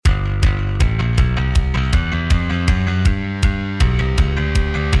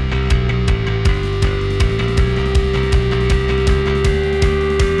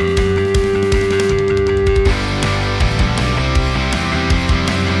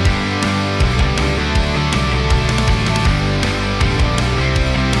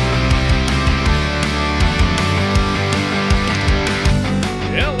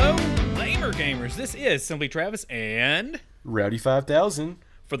is Simply Travis and Rowdy 5000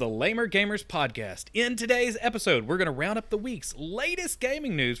 for the Lamer Gamers podcast. In today's episode, we're going to round up the week's latest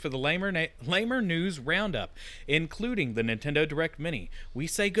gaming news for the Lamer News Roundup, including the Nintendo Direct Mini. We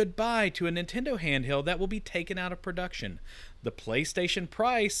say goodbye to a Nintendo handheld that will be taken out of production. The PlayStation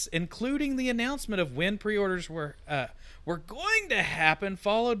price, including the announcement of when pre-orders were going to happen,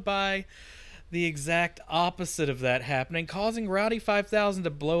 followed by the exact opposite of that happening, causing Rowdy 5000 to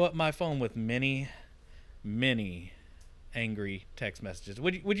blow up my phone with many angry text messages.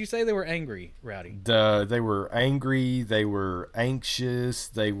 Would you say they were angry, Rowdy? They were angry, they were anxious,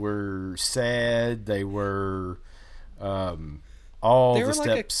 they were sad, they were all the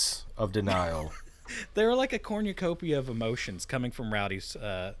steps of denial. They were like a cornucopia of emotions coming from Rowdy's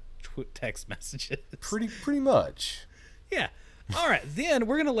text messages. Pretty much. Yeah. All right, then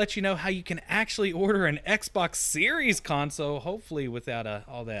we're going to let you know how you can actually order an Xbox Series console, hopefully without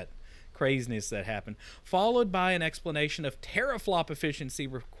all that craziness that happened, followed by an explanation of teraflop efficiency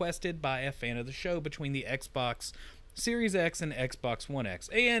requested by a fan of the show between the Xbox Series X and Xbox One X,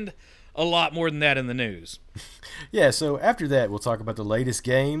 and a lot more than that in the news. Yeah, so after that, we'll talk about the latest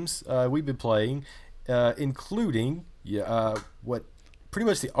games we've been playing, including what pretty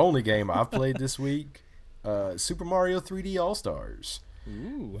much the only game I've played this week, Super Mario 3D All-Stars.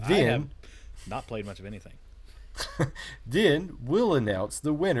 Ooh, I have not played much of anything. Then we'll announce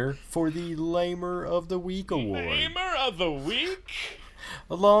the winner for the Lamer of the Week award. Lamer of the Week?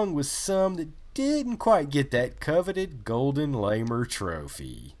 Along with some that didn't quite get that coveted Golden Lamer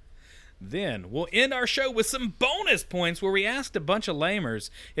trophy. Then we'll end our show with some bonus points where we asked a bunch of Lamers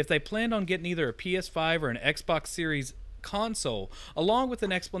if they planned on getting either a PS5 or an Xbox Series console, along with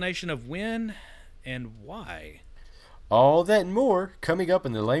an explanation of when and why. All that and more coming up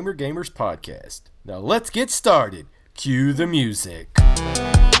in the Lamer Gamers podcast. Now let's get started. Cue the music.